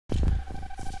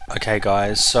Okay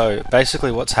guys, so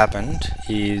basically what's happened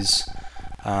is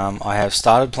I have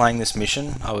started playing this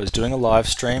mission. I was doing a live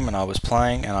stream and I was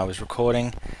playing and I was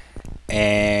recording,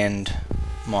 and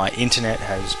my internet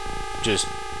has just...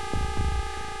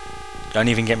 Don't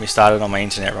even get me started on my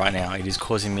internet right now. It is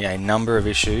causing me a number of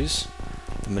issues.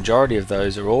 The majority of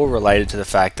those are all related to the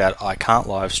fact that I can't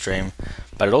live stream,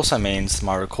 but it also means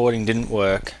my recording didn't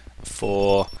work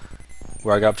for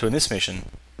where I got up to in this mission.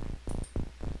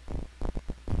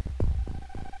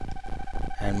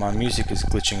 And my music is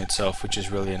glitching itself, which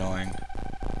is really annoying.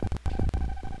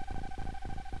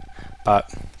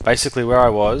 But basically where I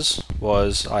was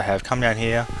I have come down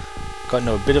here, got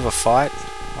into a bit of a fight.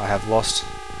 I have lost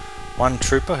one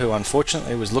trooper who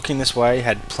unfortunately was looking this way,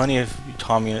 had plenty of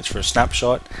time units for a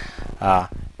snapshot,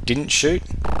 didn't shoot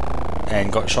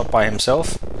and got shot by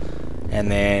himself.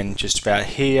 And then just about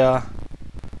here,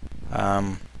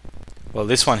 well,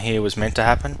 this one here was meant to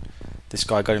happen. This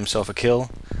guy got himself a kill.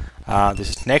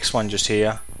 This next one just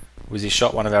here was he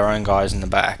shot one of our own guys in the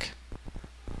back.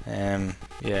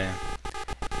 Yeah,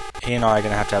 he and I are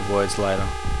going to have words later.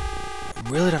 I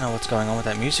really don't know what's going on with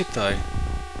that music though.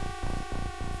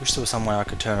 Wish there was some way I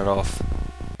could turn it off.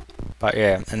 But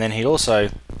yeah, and then he also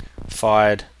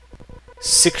fired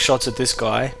 6 shots at this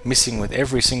guy, missing with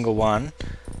every single one,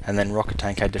 and then Rocket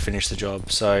Tank had to finish the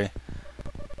job. So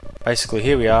basically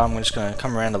here we are. I'm just going to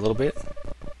come around a little bit.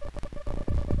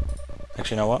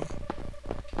 Actually, you know what?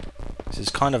 This is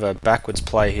kind of a backwards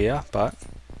play here, but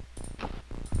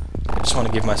I just want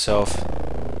to give myself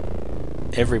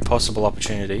every possible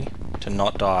opportunity to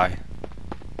not die.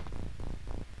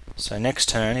 So next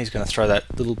turn he's going to throw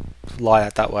that little light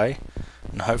out that way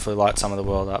and hopefully light some of the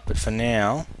world up. But for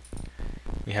now,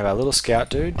 we have our little scout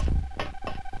dude,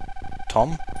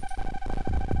 Tom,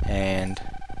 and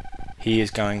he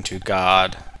is going to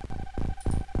guard.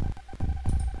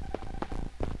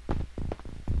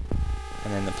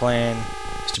 And then the plan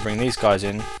is to bring these guys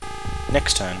in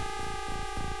next turn.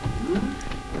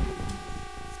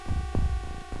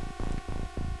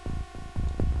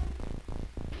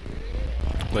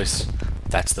 At least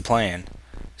that's the plan.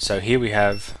 So here we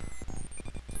have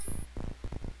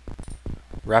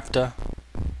Raptor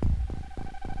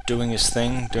doing his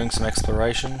thing, doing some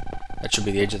exploration. That should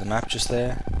be the edge of the map just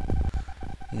there.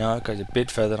 No, it goes a bit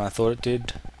further than I thought it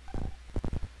did.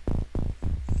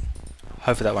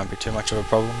 Hopefully that won't be too much of a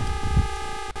problem.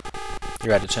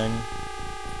 You're out of turn.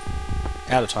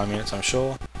 Out of time units, I'm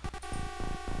sure.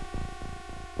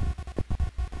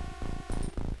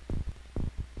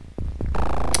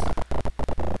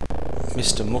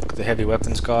 Mr. Mook, the heavy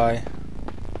weapons guy.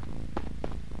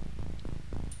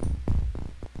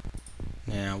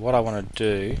 Now, what I want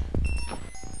to do...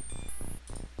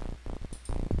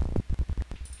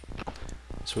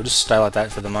 So we'll just stay like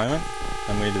that for the moment.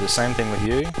 I'm going to do the same thing with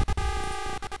you.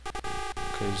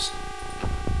 Because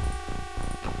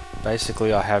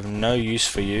basically I have no use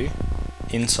for you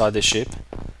inside the ship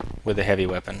with a heavy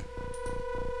weapon.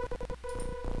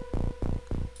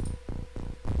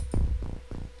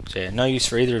 So yeah, no use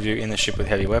for either of you in the ship with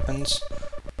heavy weapons.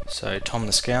 So Tom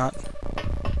the Scout,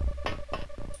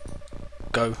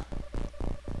 go.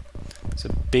 There's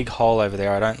a big hole over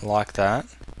there, I don't like that.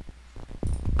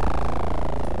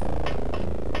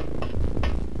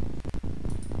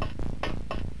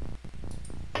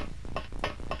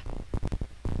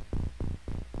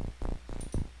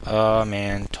 Oh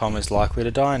man, Tom is likely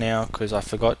to die now because I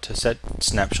forgot to set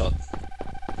snapshot.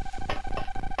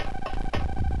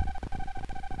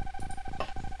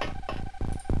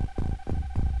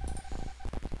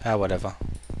 Ah, whatever.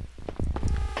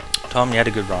 Tom, you had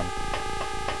a good run.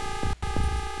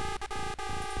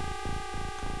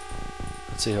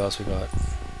 Let's see who else we got.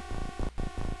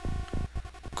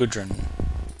 Gudrun.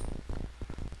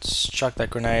 Let's chuck that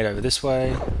grenade over this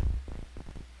way.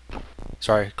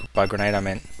 Sorry, by grenade I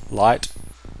meant light.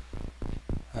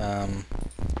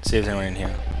 See if there's anyone in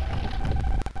here.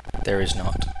 There is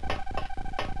not.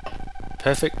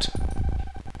 Perfect.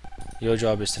 Your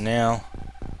job is to now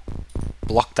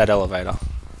block that elevator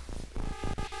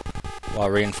while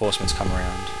reinforcements come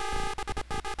around.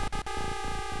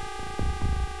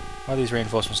 Why are these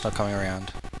reinforcements not coming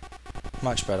around?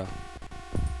 Much better.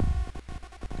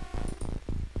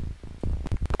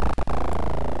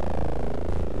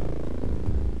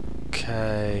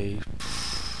 Okay.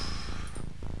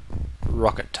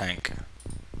 Rocket tank.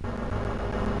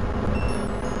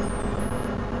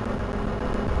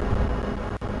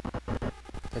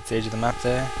 That's the edge of the map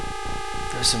there.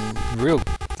 There's some real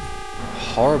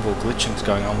horrible glitchings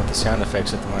going on with the sound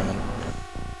effects at the moment.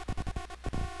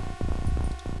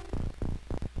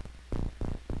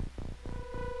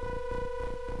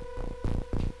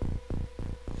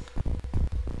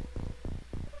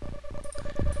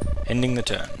 Ending the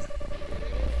turn.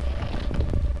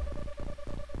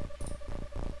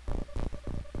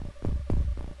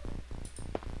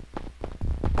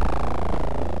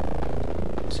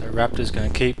 So Raptor's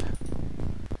going to keep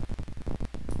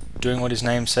doing what his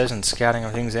name says and scouting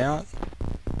things out.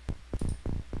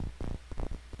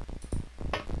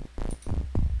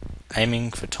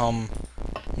 Aiming for Tom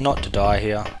not to die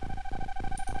here.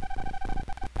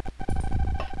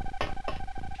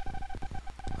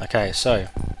 Okay, so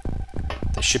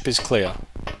the ship is clear.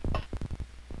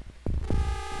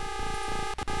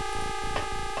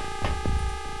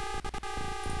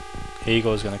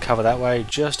 Eagle is going to cover that way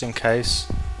just in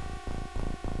case.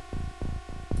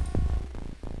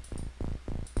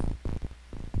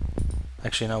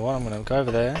 Actually, you know what? I'm going to go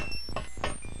over there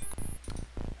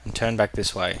and turn back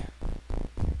this way,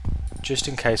 just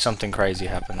in case something crazy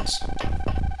happens.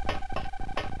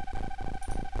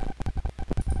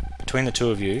 Between the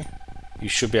two of you, you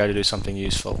should be able to do something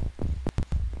useful.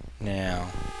 Now,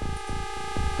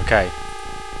 okay,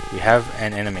 we have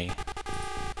an enemy.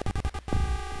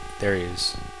 There he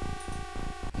is.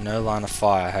 No line of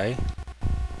fire, hey?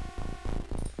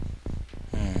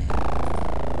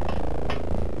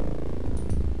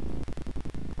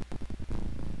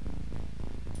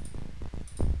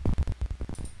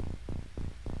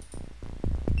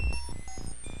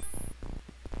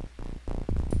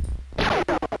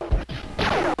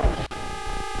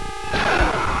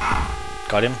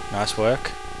 Got him, nice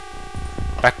work.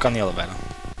 Back on the elevator.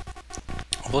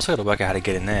 I've also got to work out how to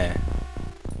get in there.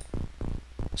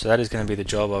 So that is going to be the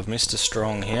job of Mr.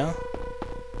 Strong here.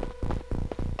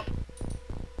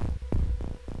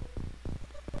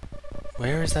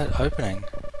 Where is that opening?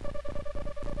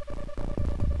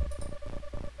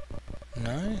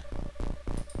 No?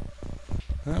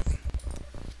 Oh.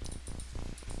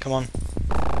 Come on.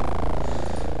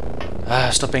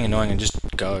 Stop being annoying and just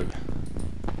go.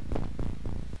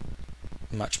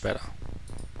 Much better.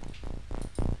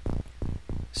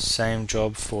 Same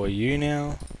job for you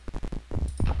now.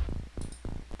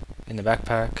 In the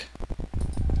backpack.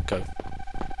 Go.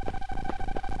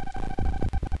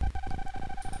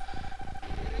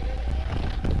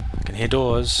 I can hear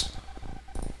doors.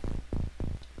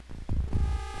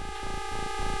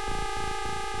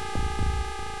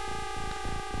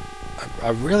 I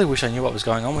really wish I knew what was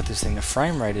going on with this thing. The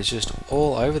frame rate is just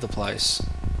all over the place.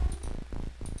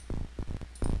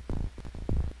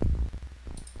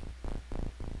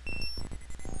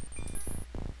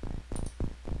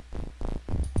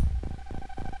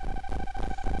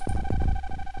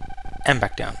 And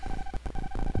back down.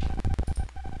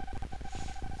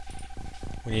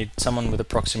 We need someone with a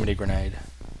proximity grenade.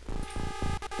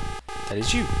 That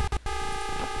is you.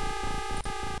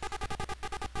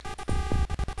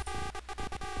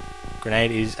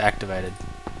 Grenade is activated.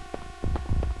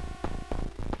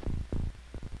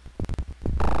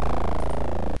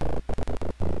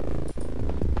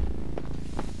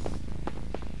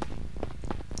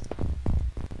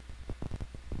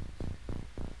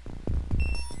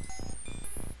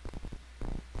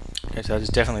 Okay, so that is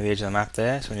definitely the edge of the map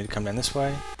there, so we need to come down this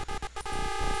way.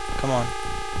 Come on.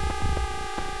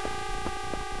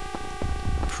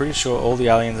 Pretty sure all the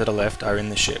aliens that are left are in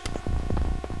the ship.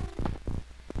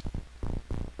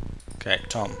 Okay,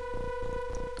 Tom.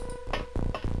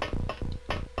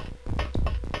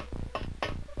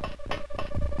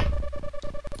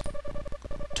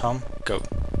 Tom, go.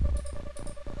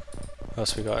 What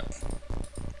else we got?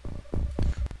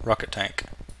 Rocket tank.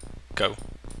 Go.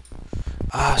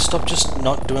 Stop just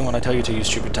not doing what I tell you to, you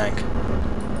stupid tank.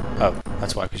 Oh,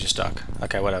 that's why, because you're stuck.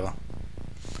 Okay, whatever.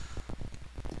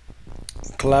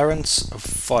 Clarence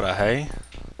Fodder, hey?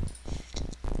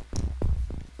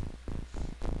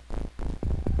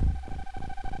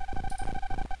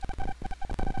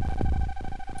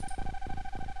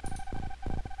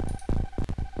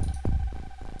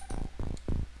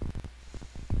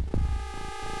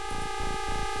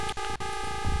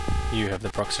 You have the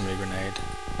proximity grenade.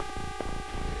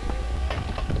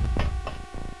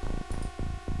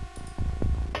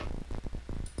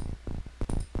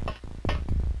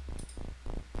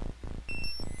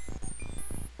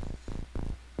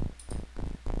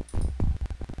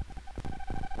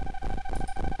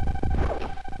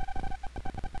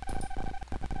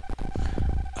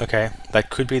 Okay, that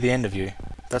could be the end of you.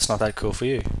 That's not that cool for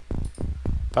you.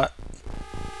 But,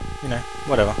 you know,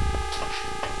 whatever.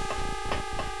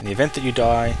 In the event that you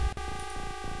die,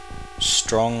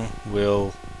 Strong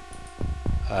will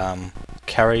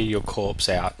carry your corpse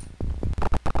out.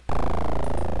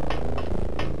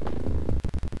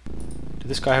 Did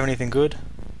this guy have anything good?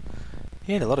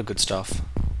 He had a lot of good stuff.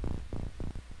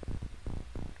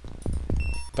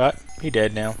 But he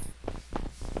dead now.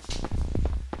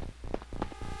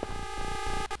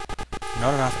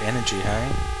 Not enough energy,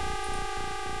 hey?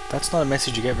 That's not a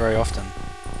message you get very often.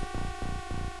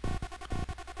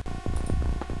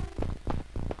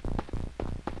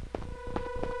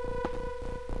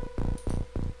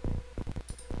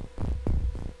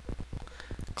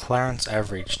 Clarence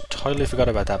average. Totally forgot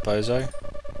about that bozo.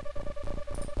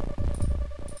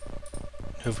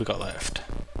 Who have we got left?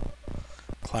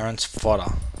 Clarence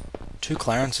fodder. 2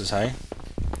 Clarences, hey?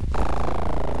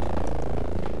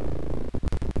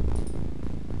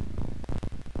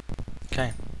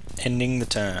 Okay. Ending the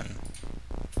turn.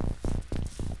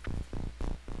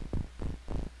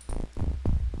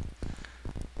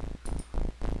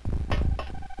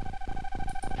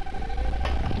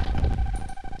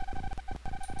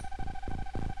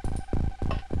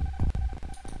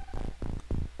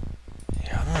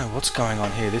 What's going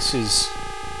on here? This is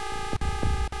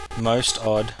most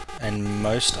odd and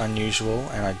most unusual,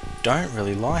 and I don't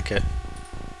really like it.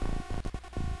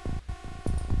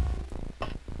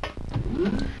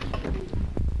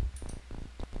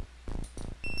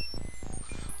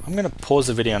 I'm going to pause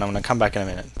the video and I'm going to come back in a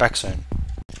minute. Back soon.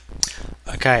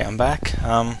 Okay, I'm back.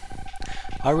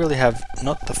 I really have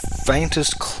not the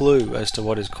faintest clue as to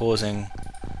what is causing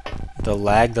the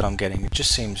lag that I'm getting. It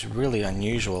just seems really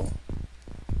unusual.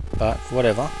 But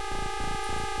whatever.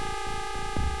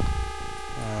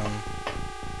 I'm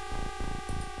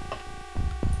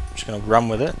just going to run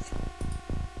with it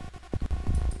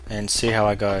and see how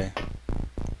I go.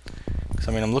 Because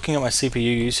I mean, I'm looking at my CPU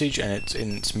usage and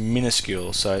it's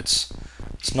minuscule, so it's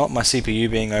not my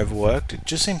CPU being overworked. It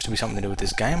just seems to be something to do with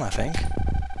this game, I think.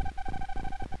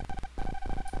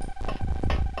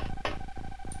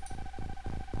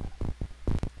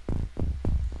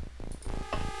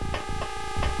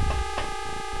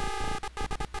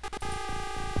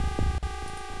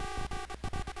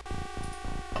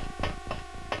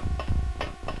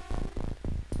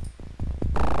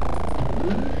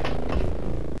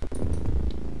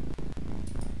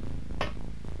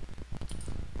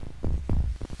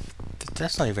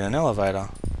 That's not even an elevator.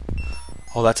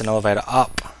 Oh, that's an elevator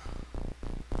up.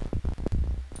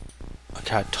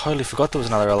 Okay, I totally forgot there was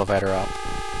another elevator up.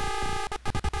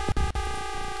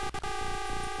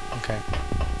 Okay.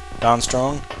 Darn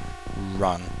strong.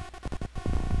 Run.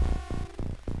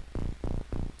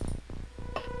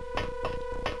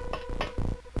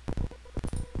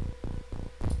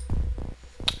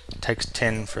 Takes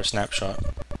 10 for a snapshot.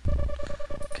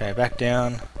 Okay, back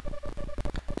down.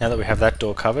 Now that we have that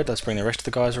door covered, let's bring the rest of the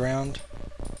guys around.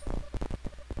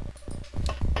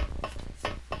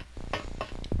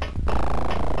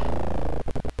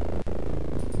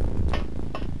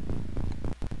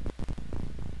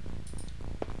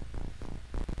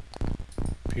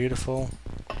 Beautiful.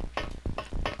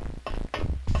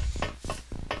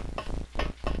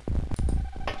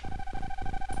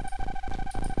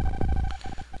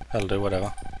 That'll do,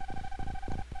 whatever.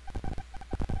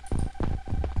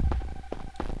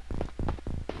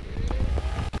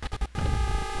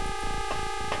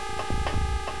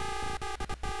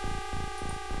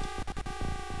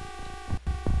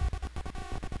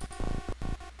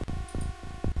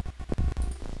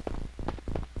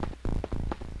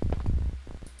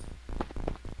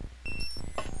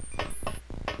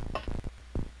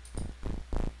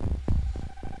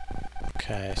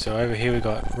 Okay, so over here we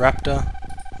got Raptor.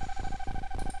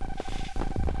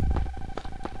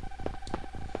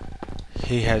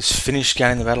 He has finished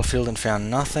scanning the battlefield and found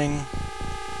nothing.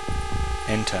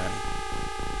 End turn.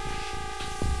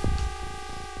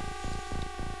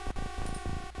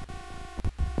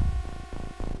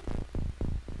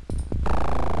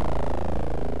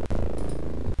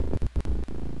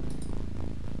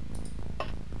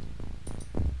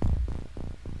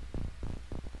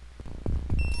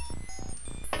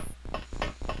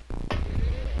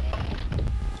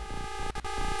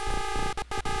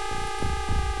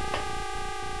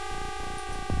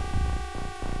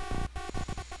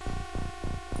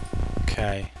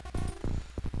 Okay.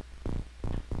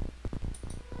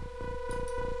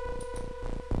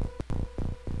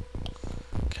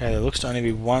 Okay, there looks to only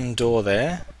be one door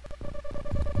there.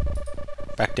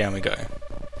 Back down we go.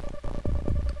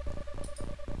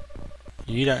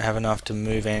 You don't have enough to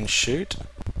move and shoot,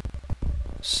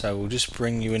 so we'll just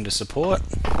bring you into support.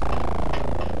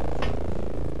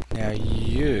 Now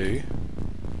you...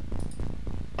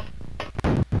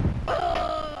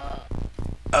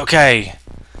 Okay!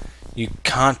 You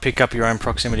can't pick up your own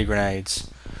proximity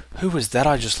grenades. Who was that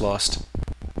I just lost?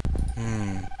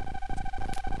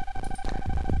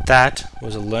 That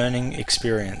was a learning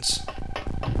experience.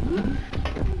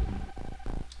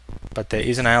 but there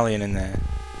is an alien in there.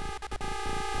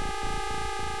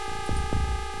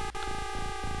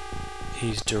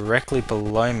 He's directly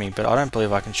below me, but I don't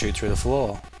believe I can shoot through the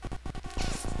floor.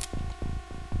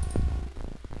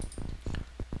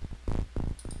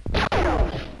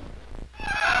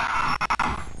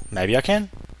 Maybe I can?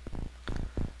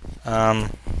 How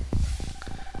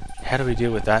do we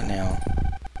deal with that now?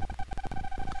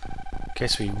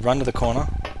 Guess we run to the corner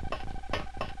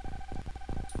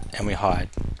and we hide.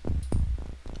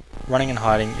 Running and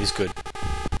hiding is good.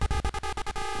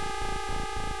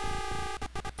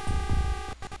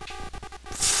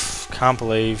 Can't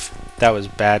believe that was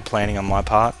bad planning on my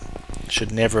part.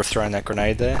 Should never have thrown that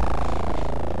grenade there.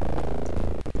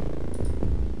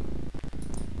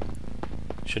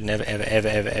 Should never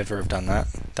ever have done that.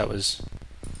 That was...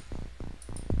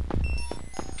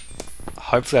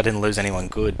 Hopefully I didn't lose anyone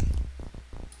good.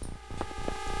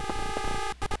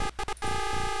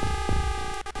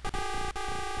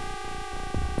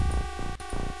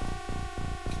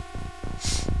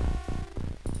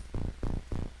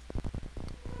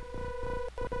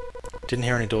 Didn't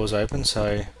hear any doors open,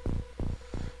 so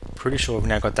pretty sure we've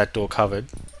now got that door covered.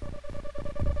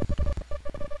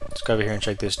 Let's go over here and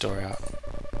check this door out.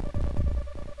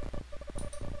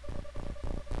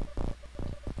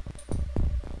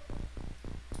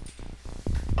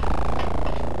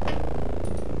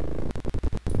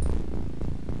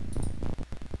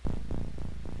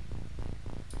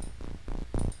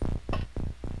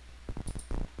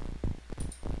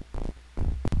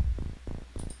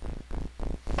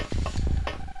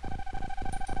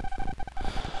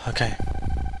 Okay.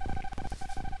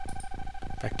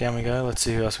 Back down we go. Let's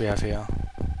see who else we have here.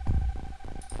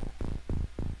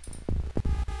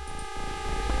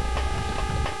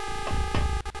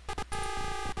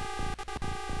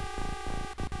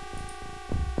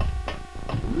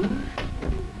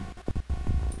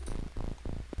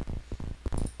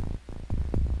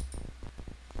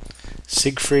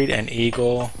 Siegfried and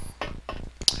Igor,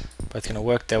 both going to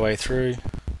work their way through.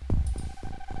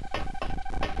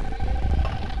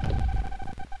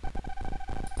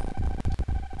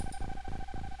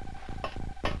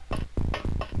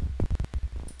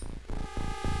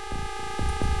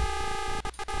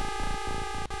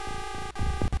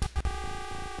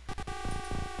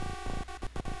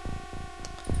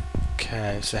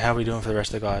 Okay, so how are we doing for the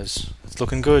rest of the guys? It's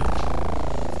looking good.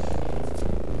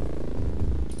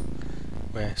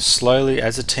 We're slowly,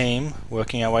 as a team,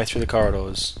 working our way through the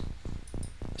corridors.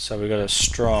 So we've got a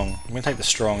strong... I'm going to take the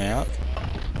strong out.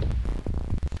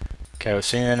 Okay, we've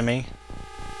seen an enemy.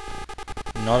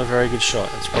 Not a very good shot.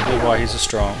 That's probably why he's a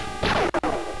strong.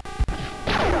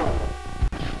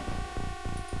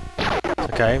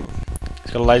 Okay,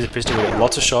 he's got a laser pistol. We've got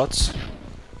lots of shots.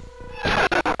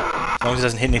 As long as it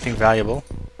doesn't hit anything valuable.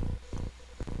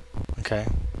 Okay.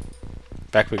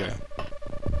 Back we go.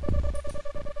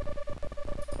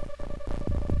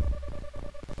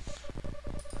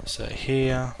 So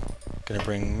here, gonna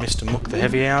bring Mr. Mook the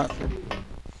Heavy out.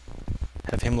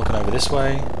 Have him looking over this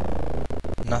way.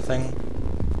 Nothing.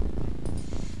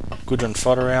 Gudrun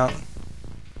Fodder out.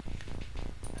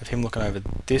 Have him looking over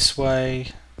this way.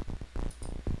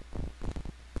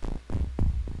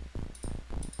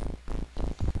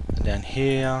 Down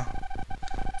here,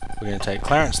 we're going to take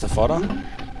Clarence the Fodder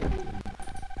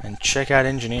and check out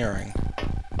engineering.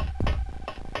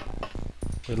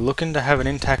 We're looking to have an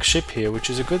intact ship here, which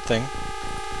is a good thing.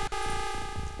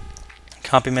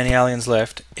 Can't be many aliens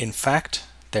left. In fact,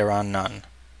 there are none.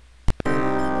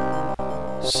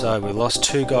 So we lost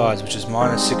 2 guys, which is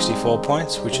minus 64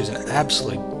 points, which is an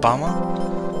absolute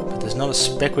bummer, but there's not a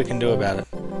speck we can do about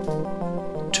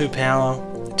it. 2 power,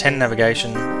 10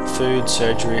 navigation, food,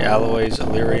 surgery, alloys,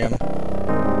 Illyrium.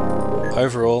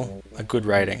 Overall, a good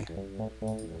rating.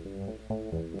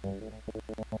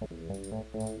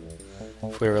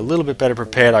 If we were a little bit better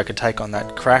prepared, I could take on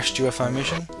that crashed UFO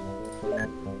mission.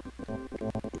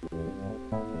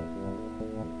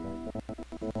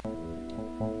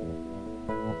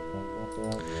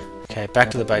 Okay,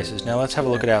 back to the bases. Now let's have a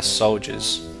look at our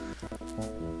soldiers.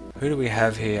 Who do we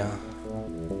have here?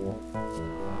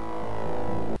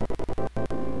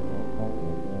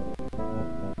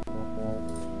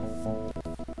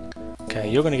 Okay,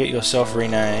 you're going to get yourself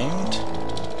renamed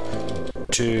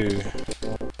to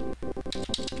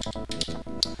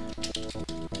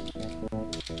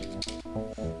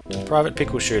Private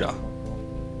Pickle Shooter.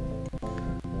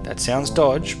 That sounds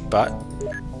dodge, but...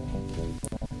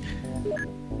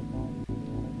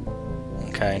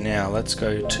 Okay, now let's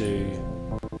go to...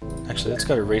 Actually, let's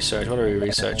go to research. What are we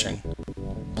researching?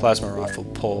 Plasma rifle,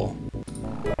 poor.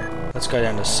 Let's go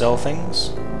down to sell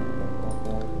things.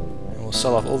 We'll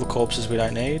sell off all the corpses we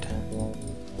don't need.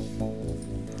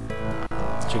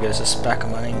 Which will get us a stack of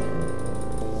money.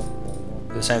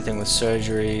 The same thing with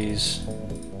surgeries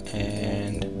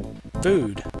and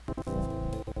food.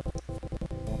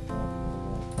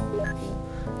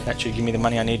 That should give me the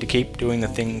money I need to keep doing the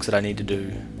things that I need to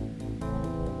do.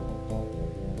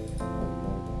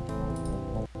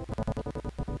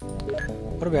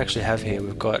 What do we actually have here?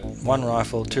 We've got 1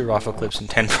 rifle, 2 rifle clips and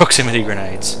 10 proximity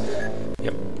grenades.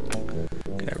 Yep.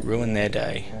 Gonna ruin their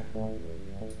day.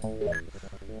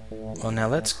 Well, now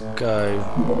let's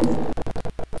go.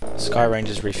 Sky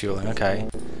Ranger's refueling, okay.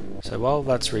 So while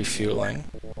that's refueling,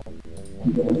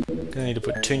 gonna need to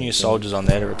put 2 new soldiers on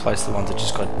there to replace the ones that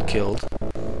just got killed.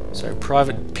 So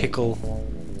Private Pickle,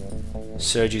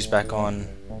 Sergi's back on,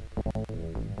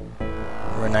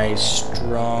 Renee's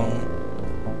strong.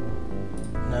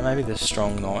 No, maybe the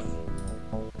strong not.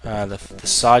 The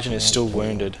sergeant is still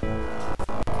wounded.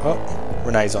 Oh,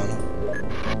 Renee's on.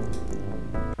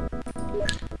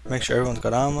 Make sure everyone's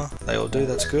got armor. They all do,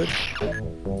 that's good.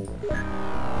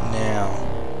 Now,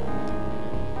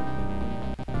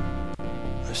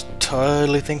 I was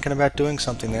totally thinking about doing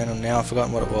something then, and now I've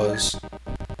forgotten what it was.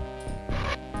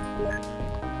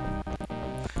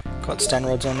 Got stun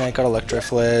rods on there, got electro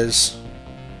flares.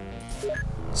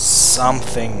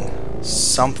 Something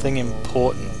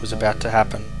important was about to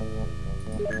happen.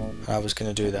 I was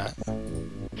going to do that.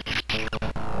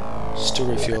 Still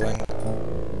refueling.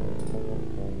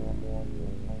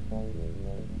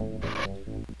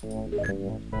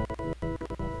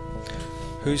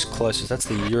 Who's closest? That's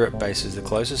the Europe base is the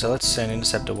closest, so let's send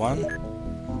Interceptor 1.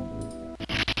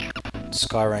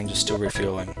 Sky Ranger's still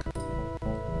refueling.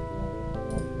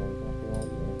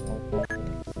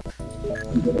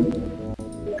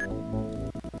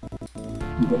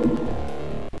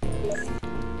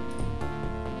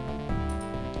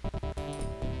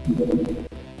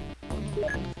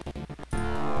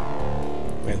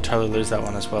 We're going to totally lose that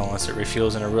one as well unless it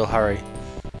refuels in a real hurry.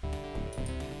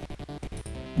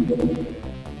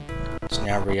 It's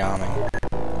now rearming.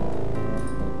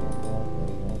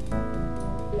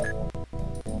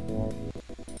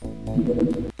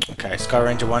 Okay, Sky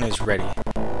Ranger 1 is ready.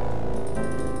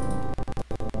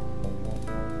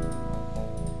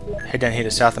 Head down here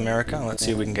to South America and let's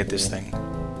see if we can get this thing.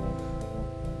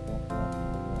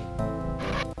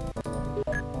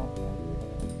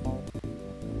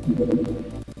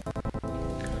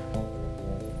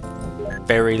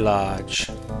 Very large.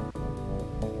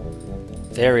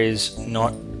 There is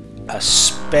not a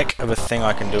speck of a thing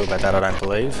I can do about that, I don't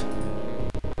believe.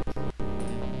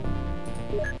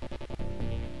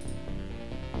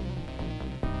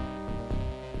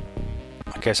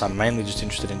 I guess I'm mainly just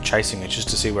interested in chasing it just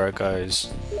to see where it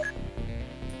goes.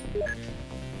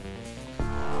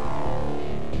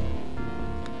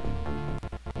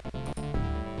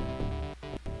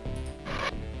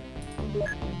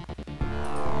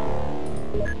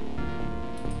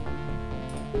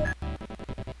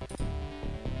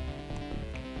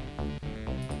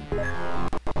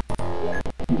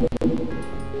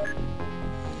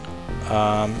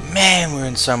 Man, we're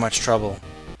in so much trouble.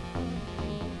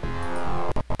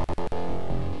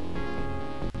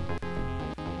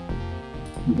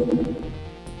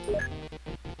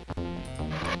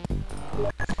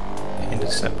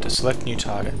 Interceptor, select new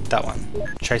target. That one.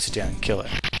 Chase it down, kill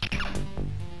it.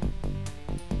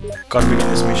 Gotta begin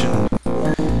this mission.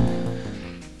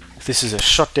 This is a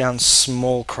shot down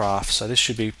small craft, so this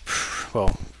should be,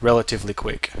 well, relatively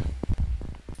quick.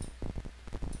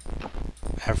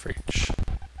 Average.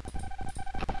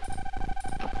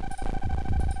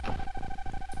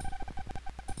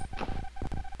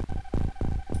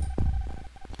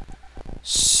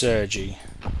 Sergi.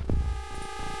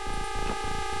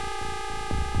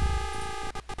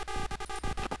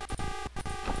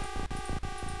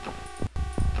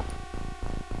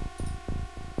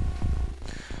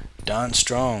 Darn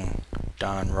strong.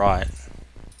 Darn right.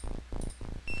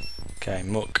 Okay,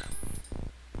 Mook.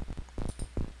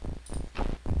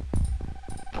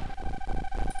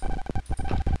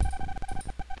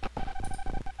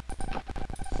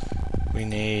 We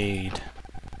need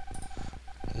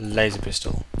laser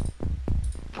pistol.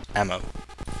 Ammo.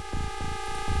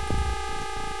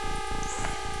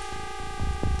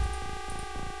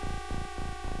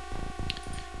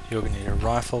 You're going to need a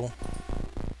rifle.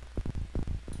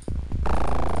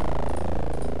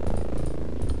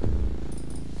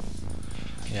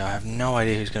 Yeah, I have no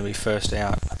idea who's going to be first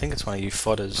out. I think it's one of you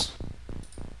fodders.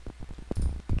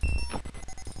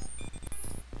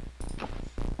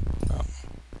 Oh.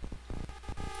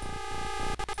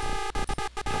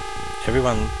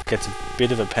 Everyone gets a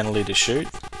bit of a penalty to shoot.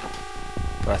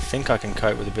 but I think I can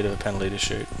cope with a bit of a penalty to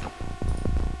shoot.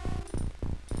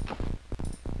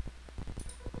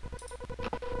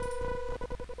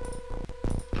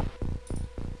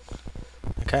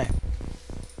 Okay,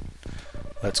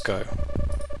 let's go.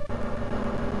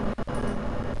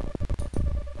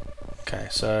 Okay,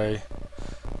 so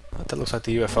that looks like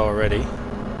the UFO already.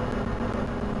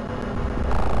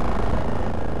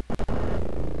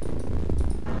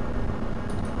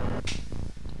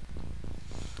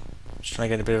 Just trying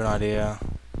to get a bit of an idea.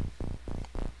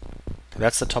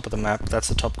 That's the top of the map, that's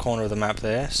the top corner of the map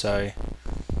there, so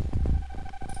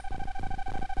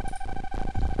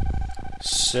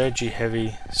Sergi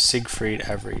heavy, Siegfried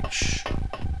average.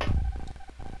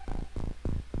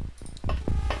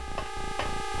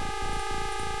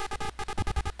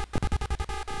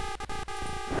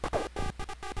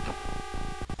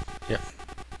 Yep.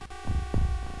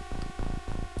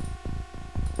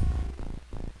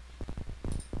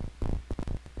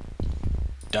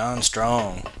 Darn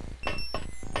strong.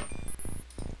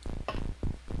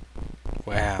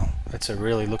 Wow, that's a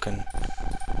really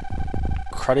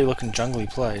cruddy looking jungly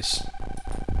place.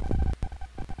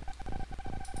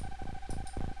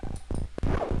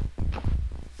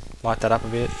 Light that up a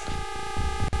bit.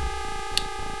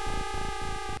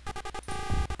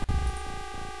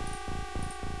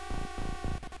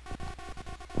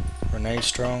 Renee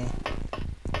strong.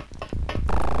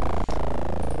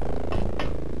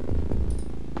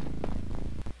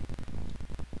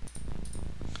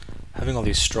 Having all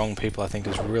these strong people I think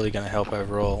is really going to help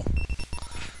overall.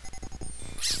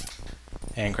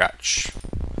 And Grouch.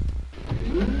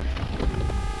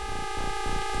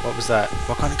 What was that?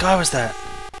 What kind of guy was that?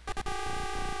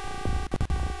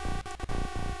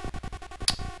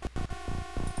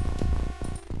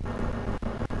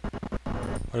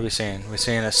 What are we seeing? We're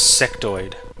seeing a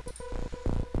sectoid.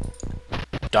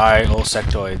 Die all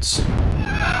sectoids.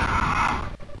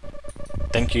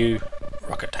 Thank you,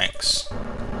 rocket tanks.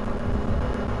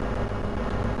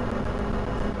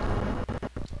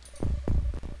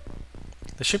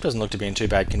 The ship doesn't look to be in too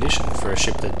bad condition for a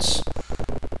ship that's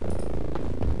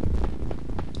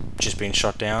just been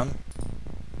shot down.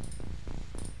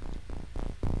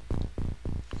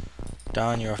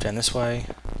 Darn, you're off down this way.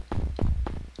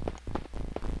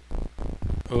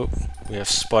 Oh, we have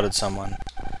spotted someone.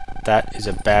 That is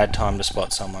a bad time to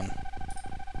spot someone.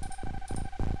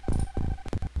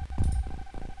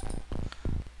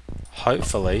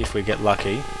 Hopefully, if we get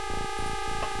lucky,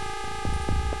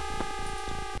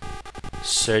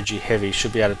 Sergi Heavy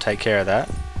should be able to take care of that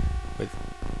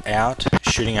without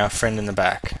shooting our friend in the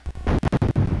back.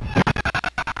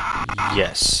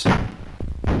 Yes.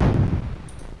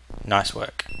 Nice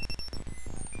work.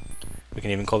 We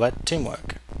can even call that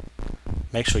teamwork.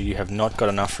 Make sure you have not got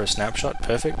enough for a snapshot.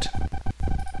 Perfect.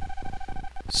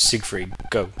 Siegfried,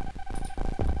 go.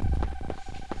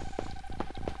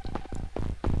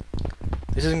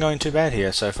 This isn't going too bad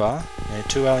here so far. Yeah,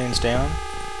 2 aliens down.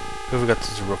 Who have we got?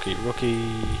 This is a rookie.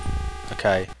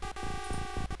 Okay.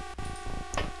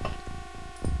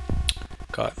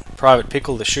 Got Private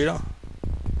Pickle, the shooter.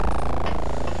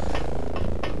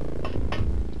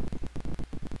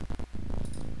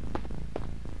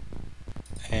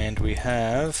 And we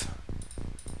have...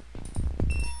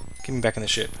 Get me back in the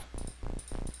ship.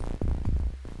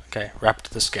 Okay, Raptor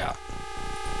the Scout.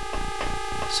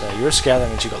 So you're a scout, that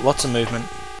means you've got lots of movement.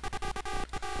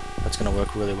 That's going to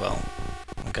work really well.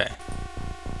 Okay.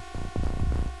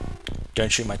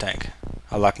 Don't shoot my tank.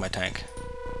 I like my tank.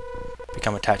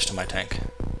 Become attached to my tank.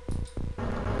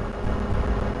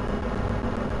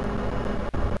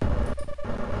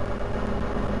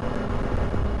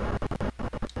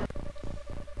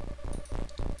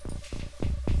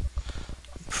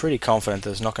 I'm pretty confident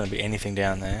there's not going to be anything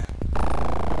down there.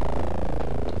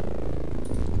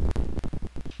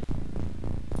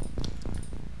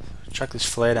 Chuck this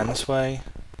flare down this way.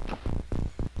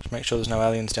 Just make sure there's no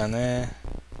aliens down there.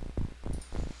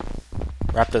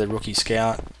 Raptor the rookie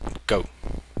scout, go.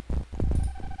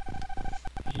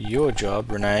 Your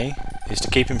job, Renee, is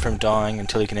to keep him from dying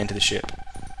until he can enter the ship.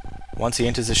 Once he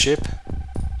enters the ship,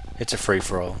 it's a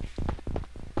free-for-all.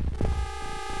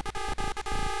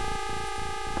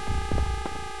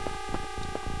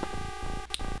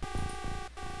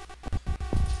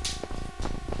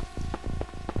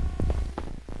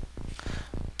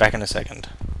 Back in a second.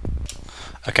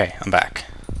 Okay, I'm back.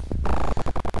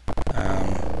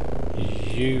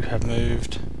 You have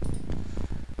moved.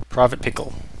 Private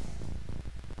Pickle.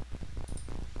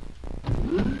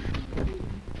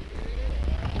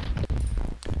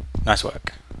 Nice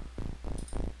work.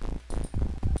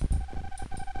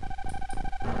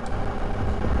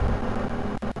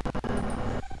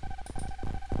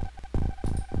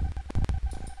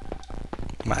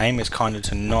 My aim is kind of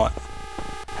to not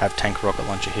have tank rocket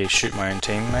launcher here shoot my own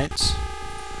teammates.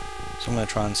 So I'm going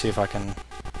to try and see if I can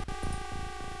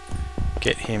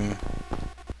get him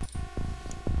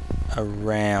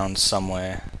around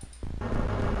somewhere.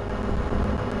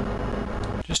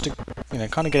 Just to, you know,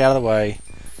 kind of get out of the way.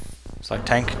 It's like,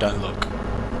 tank, don't look.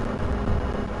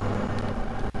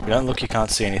 If you don't look, you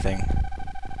can't see anything.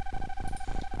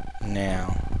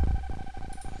 Now,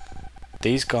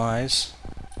 these guys...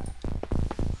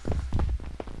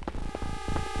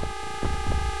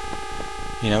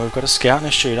 You know, we've got a scout and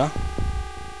a shooter.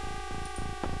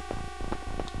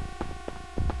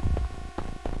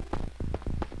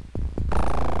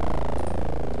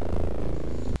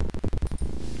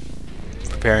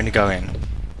 Preparing to go in.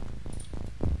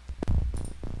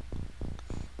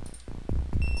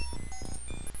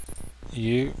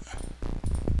 You...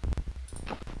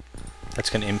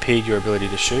 That's going to impede your ability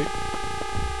to shoot.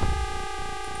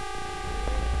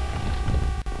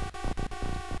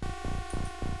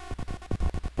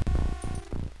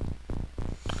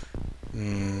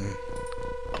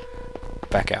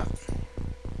 Back out.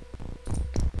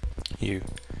 You.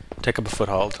 Take up a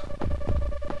foothold.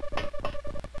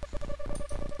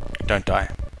 Don't die.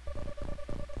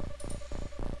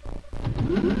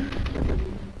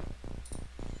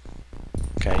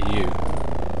 Okay, you.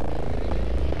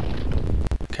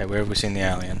 Okay, where have we seen the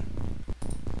alien?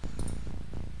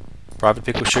 Private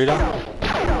pickle shooter.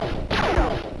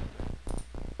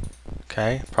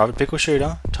 Okay, private pickle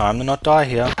shooter. Time to not die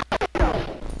here.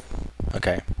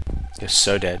 Okay, you're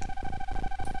so dead.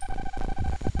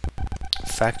 In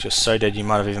fact, you're so dead you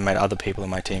might have even made other people in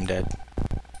my team dead.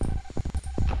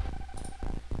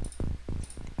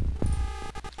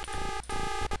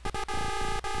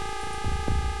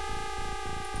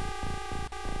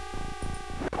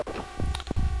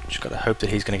 Just gotta hope that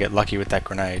he's gonna get lucky with that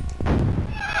grenade.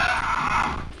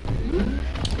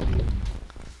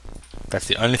 That's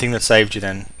the only thing that saved you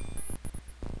then.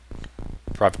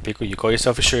 Private pickle, you call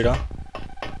yourself a shooter.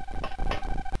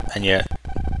 And yet,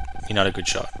 you're not a good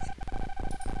shot.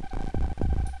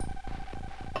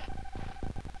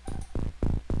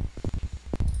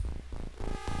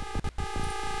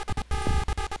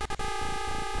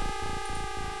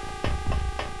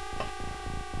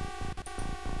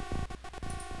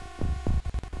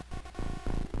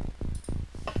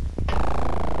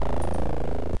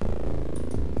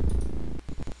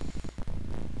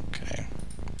 Okay.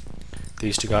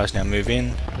 These two guys now move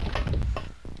in.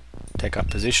 Take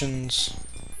up positions.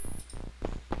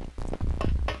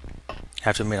 I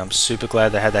have to admit, I'm super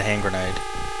glad they had that hand grenade.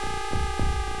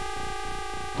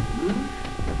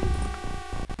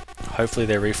 Hopefully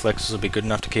their reflexes will be good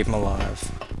enough to keep them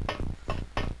alive.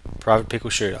 Private pickle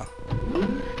shooter.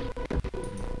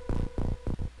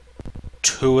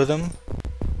 2 of them.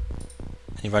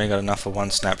 You've only got enough for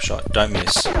 1 snapshot. Don't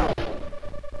miss.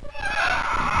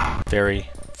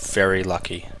 Very, very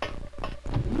lucky.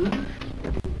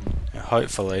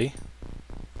 Hopefully,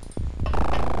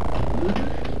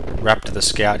 Raptor the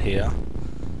Scout here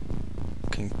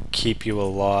can keep you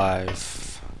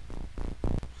alive.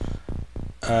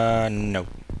 No.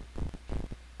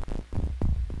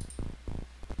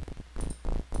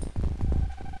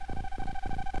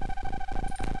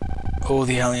 Oh,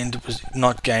 the alien was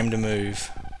not game to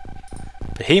move.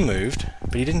 But he moved,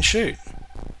 but he didn't shoot.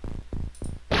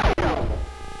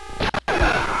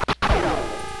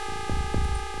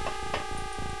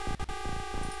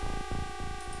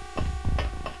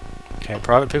 Okay,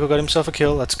 Private Pickle got himself a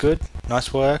kill, that's good.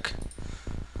 Nice work.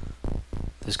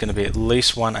 There's going to be at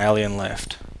least 1 alien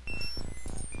left.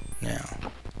 Now,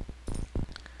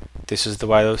 this is the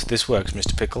way this works,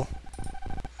 Mr. Pickle.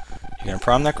 You're going to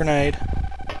prime that grenade,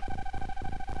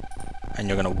 and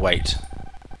you're going to wait.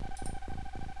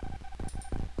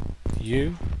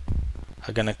 You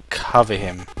are going to cover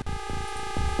him.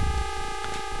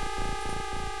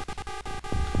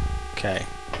 Okay.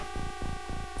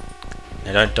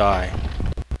 Now don't die.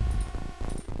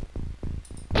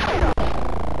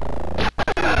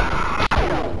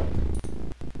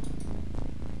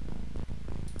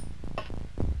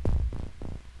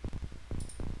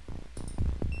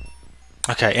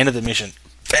 Okay, end of the mission.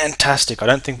 Fantastic. I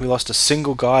don't think we lost a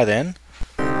single guy then.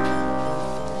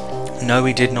 No,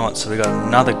 we did not. So we got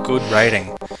another good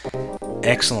rating.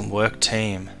 Excellent work,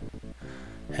 team.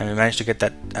 And we managed to get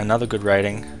that another good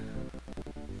rating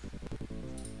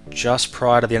just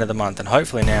prior to the end of the month. And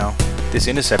hopefully now this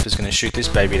intercept is going to shoot this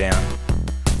baby down.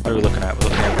 What are we looking at? We're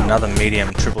looking at another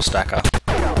medium triple stacker.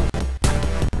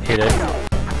 Hit it.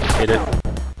 Hit it.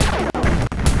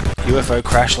 UFO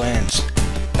crash lands.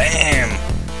 Bam!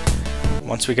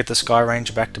 Once we get the Sky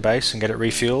Ranger back to base and get it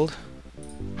refueled,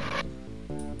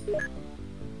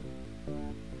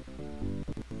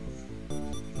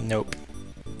 Nope.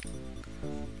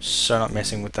 So not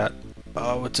messing with that.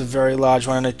 Oh, it's a very large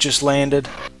one and it just landed.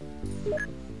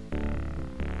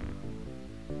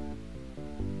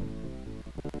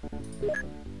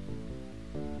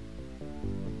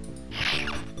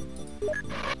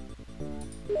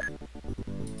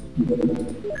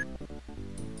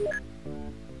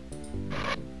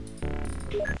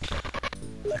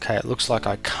 Okay, it looks like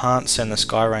I can't send the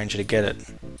Sky Ranger to get it.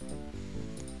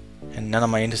 And none of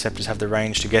my interceptors have the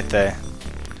range to get there.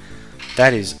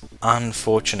 That is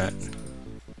unfortunate.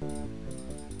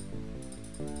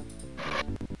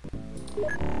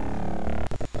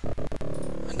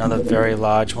 Another very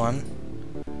large one.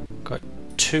 Got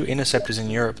 2 interceptors in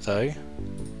Europe though.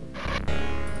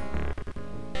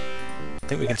 I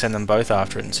think we can send them both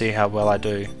after it and see how well I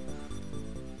do.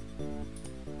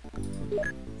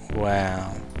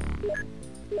 Wow.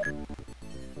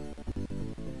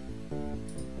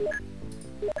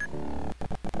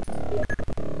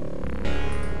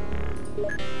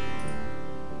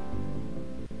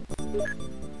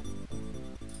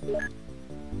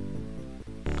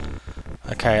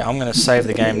 Okay, I'm going to save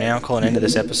the game now, call an end to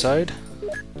this episode.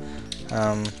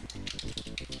 I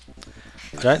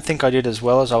don't think I did as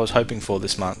well as I was hoping for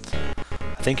this month.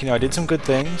 I think, I did some good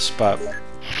things, but